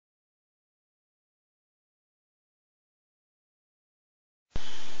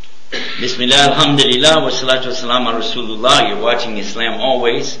Bismillah, alhamdulillah, wa salatu wa salam ala Rasulullah. You're watching Islam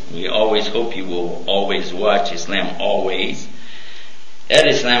Always. We always hope you will always watch Islam Always at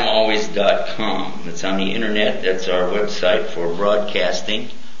islamalways.com. That's on the internet. That's our website for broadcasting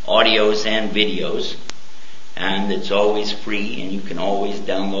audios and videos. And it's always free, and you can always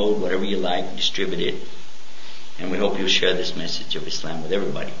download whatever you like, distribute it. And we hope you'll share this message of Islam with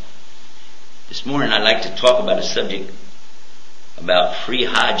everybody. This morning I'd like to talk about a subject about free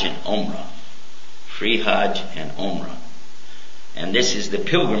hajj and umrah. Free hajj and umrah. And this is the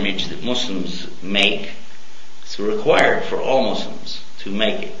pilgrimage that Muslims make. It's required for all Muslims to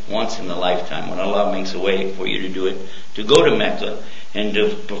make it once in a lifetime, when Allah makes a way for you to do it, to go to Mecca and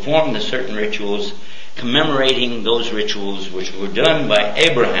to perform the certain rituals, commemorating those rituals which were done by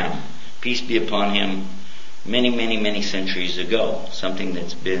Abraham, peace be upon him, many centuries ago. Something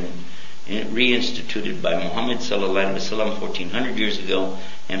that's been reinstituted by Muhammad sallallahu alaihi wasallam 1400 years ago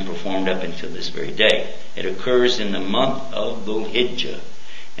and performed up until this very day. It occurs in the month of Dhul Hijjah,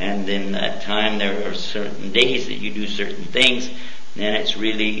 and in that time there are certain days that you do certain things, and it's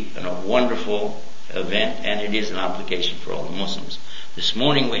really a wonderful event, and it is an obligation for all the Muslims. This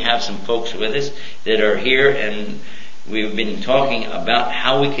morning we have some folks with us that are here, and we've been talking about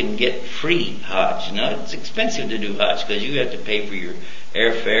how we can get free hajj. Now, it's expensive to do hajj because you have to pay for your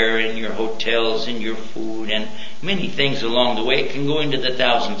airfare and your hotels and your food and many things along the way. It can go into the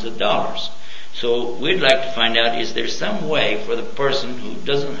thousands of dollars. So we'd like to find out, is there some way for the person who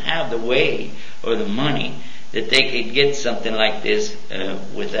doesn't have the way or the money that they could get something like this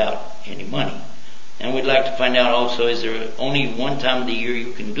without any money? And we'd like to find out also, is there only one time of the year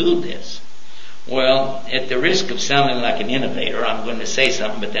you can do this? Well, at the risk of sounding like an innovator, I'm going to say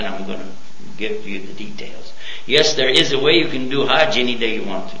something, but then I'm going to give you the details. Yes, there is a way you can do hajj any day you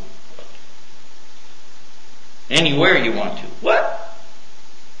want to. Anywhere you want to. What?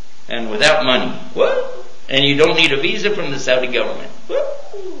 And without money. What? And you don't need a visa from the Saudi government. What?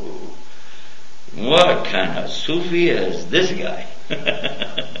 What kind of Sufi is this guy?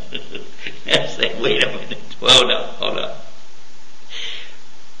 I say, wait a minute. Hold on.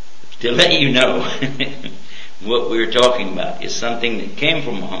 To let you know, what we're talking about is something that came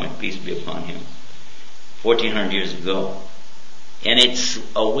from Muhammad, peace be upon him, 1400 years ago. And it's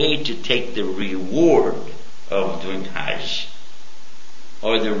a way to take the reward of doing hajj,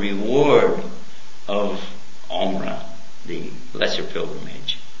 or the reward of umrah, the lesser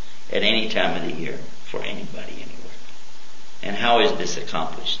pilgrimage, at any time of the year, for anybody, anywhere. And how is this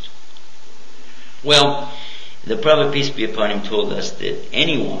accomplished? Well, the Prophet, peace be upon him, told us that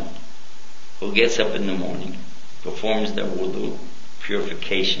anyone who gets up in the morning, performs their wudu,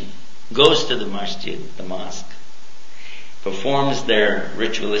 purification, goes to the masjid, the mosque, performs their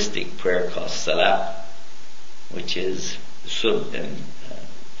ritualistic prayer called salat, which is subh and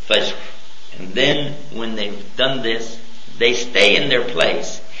fajr. And then when they've done this, they stay in their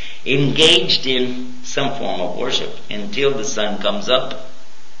place, engaged in some form of worship until the sun comes up,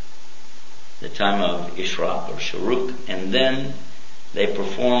 the time of ishraq or shuruk, and then they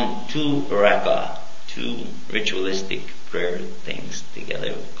perform 2 rak'ah, 2 ritualistic prayer things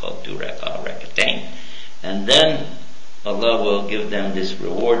together called 2 rakatain. And then Allah will give them this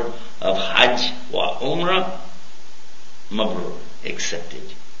reward of hajj wa umrah mabrur,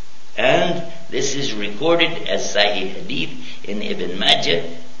 accepted. And this is recorded as Sahih Hadith in Ibn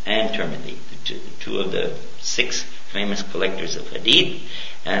Majah and Tirmidhi, two of the 6 famous collectors of Hadith,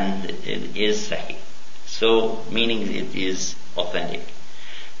 and it is Sahih. So, meaning it is authentic.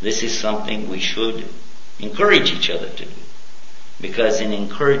 This is something we should encourage each other to do. Because in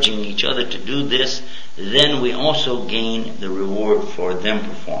encouraging each other to do this, then we also gain the reward for them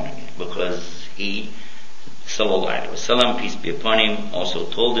performing it. Because he, sallallahu alaihi wasallam, peace be upon him, also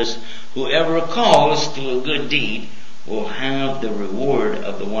told us, whoever calls to a good deed will have the reward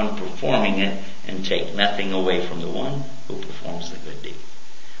of the one performing it and take nothing away from the one who performs the good deed.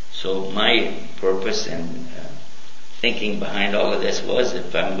 So my purpose and thinking behind all of this was,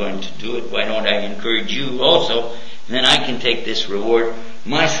 if I'm going to do it, why don't I encourage you also? And then I can take this reward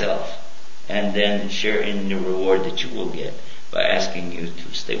myself and then share in the reward that you will get by asking you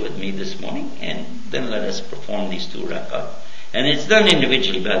to stay with me this morning, and then let us perform these 2 rak'ah. And it's done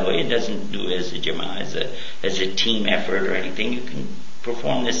individually, by the way. It doesn't do as a jama'ah, as a team effort or anything. You can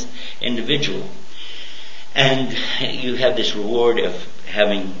perform this individual. And you have this reward of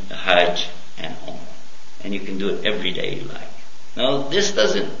having a hajj and umrah. And you can do it every day you like. Now, this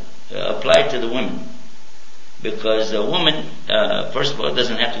doesn't apply to the women, because a woman, first of all,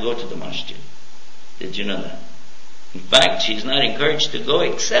 doesn't have to go to the masjid. Did you know that? In fact, she's not encouraged to go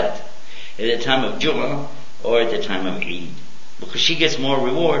except at the time of Jumu'ah or at the time of Eid. because she gets more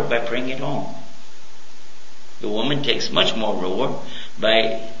reward by praying at home. The woman takes much more reward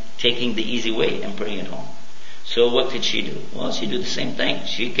by taking the easy way and praying at home. So what could she do? Well, she do the same thing.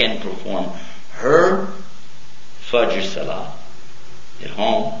 She can perform her Fajr Salah at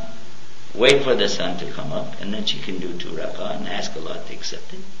home, wait for the sun to come up, and then she can do 2 rak'ah and ask Allah to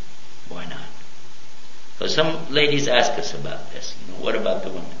accept it. Why not? Because some ladies ask us about this. What about the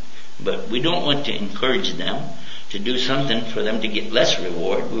women? But we don't want to encourage them to do something for them to get less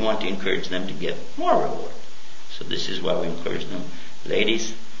reward. We want to encourage them to get more reward. So this is why we encourage them.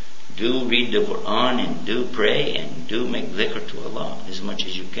 Ladies, do read the Quran and do pray and do make dhikr to Allah as much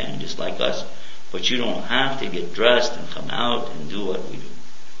as you can, just like us. But you don't have to get dressed and come out and do what we do.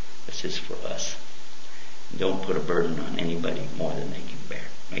 This is for us. Don't put a burden on anybody more than they can bear.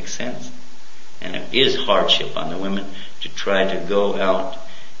 Make sense? And it is hardship on the women to try to go out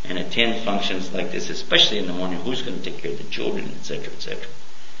and attend functions like this, especially in the morning. Who's going to take care of the children, etc., etc.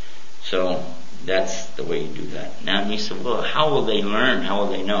 So that's the way you do that. Now you say, well, how will they learn? How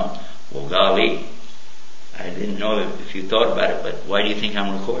will they know? Well, golly, I didn't know if you thought about it, but why do you think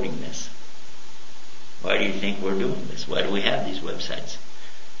I'm recording this? Why do you think we're doing this? Why do we have these websites?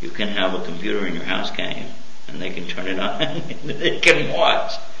 You can have a computer in your house, can't you? And they can turn it on and they can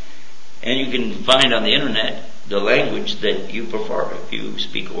watch. And you can find on the internet the language that you prefer. If you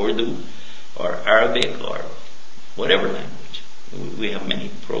speak Urdu or Arabic or whatever language. We have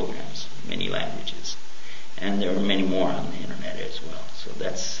many programs, many languages. And there are many more on the internet as well. So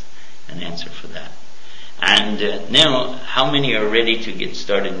that's an answer for that. And now, how many are ready to get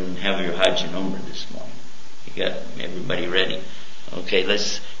started and have your hajj and umrah this morning? You got everybody ready? Okay,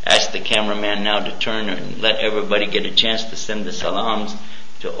 let's ask the cameraman now to turn and let everybody get a chance to send the salams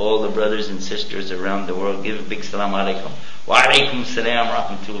to all the brothers and sisters around the world. Give a big salam alaikum. Wa alaikum salam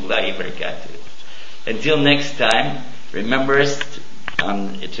rahmatullahi barakatuh. Until next time, remember us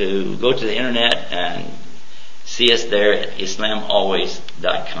to go to the internet and see us there at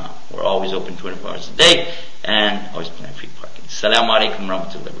islamalways.com. We're always open 24 hours a day and always plan free parking. Assalamu alaikum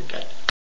warahmatullahi wabarakatuh.